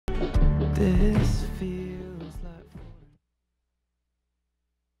This feels like.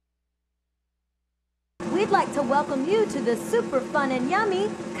 We'd like to welcome you to the super fun and yummy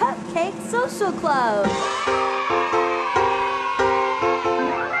Cupcake Social Club.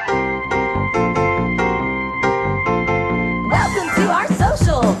 Welcome to our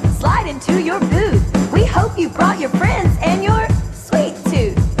social. Slide into your booth. We hope you brought your friends and your sweet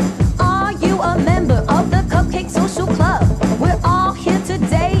tooth. Are you a member of the Cupcake Social Club? We're all here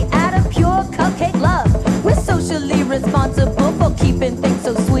today out of pure cupcake love. We're socially responsible for keeping things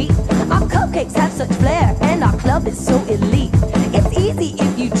so sweet. Our cupcakes have such flair and our club is so elite. It's easy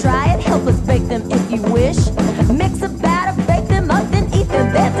if you try it. Help us bake them if you wish. Mix a batter, bake them up, then eat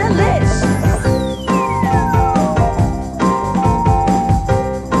them. They're delish.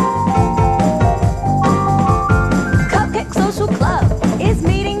 Cupcake Social Club is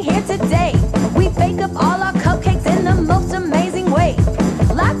meeting here today. We bake up all our cupcakes in the most amazing way.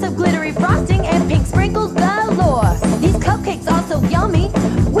 Lots of glittery frosting and pink sprinkles galore. These cupcakes are so yummy,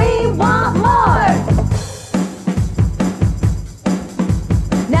 we want more.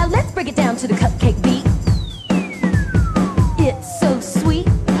 Now let's break it down to the cupcake beat. It's so sweet,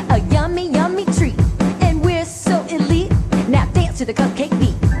 a yummy, yummy treat. And we're so elite. Now dance to the cupcake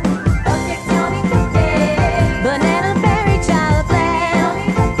beat. Cupcake, yummy cupcake. Banana berry chocolate.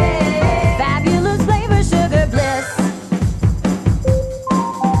 Yummy cupcake. Fabulous flavor, sugar bliss.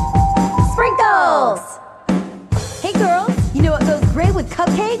 Sprinkles. Hey girls, you know what goes great with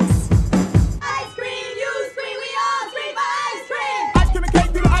cupcakes? Ice cream, you scream, we all scream for ice cream. Ice cream and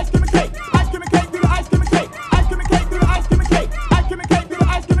cake, do the ice cream and cake. Ice cream and cake, do the ice cream and cake. Ice cream and cake, do the ice cream and cake. Ice cream and cake, do the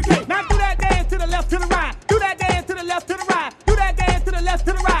ice cream and cake. Now do that dance to the left, to the right. Do that dance to the left, to the right. Do that dance to the left,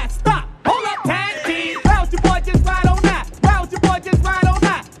 to the right. Stop. Hold up, tag team. Why was your boy just right on that? Why was your boy just right on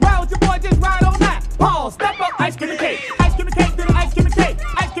that? Why was your boy just right on that? Pause. Step up. Ice cream and cake. Ice cream and cake, do the ice cream and cake.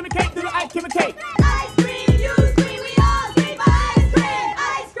 Ice cream and cake, do the ice cream and cake. Ice cream, you scream, we all scream for ice cream.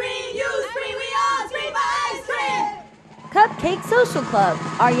 Ice cream, you scream, we all scream for ice cream. Cupcake Social Club.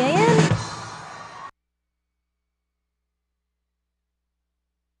 Are you in?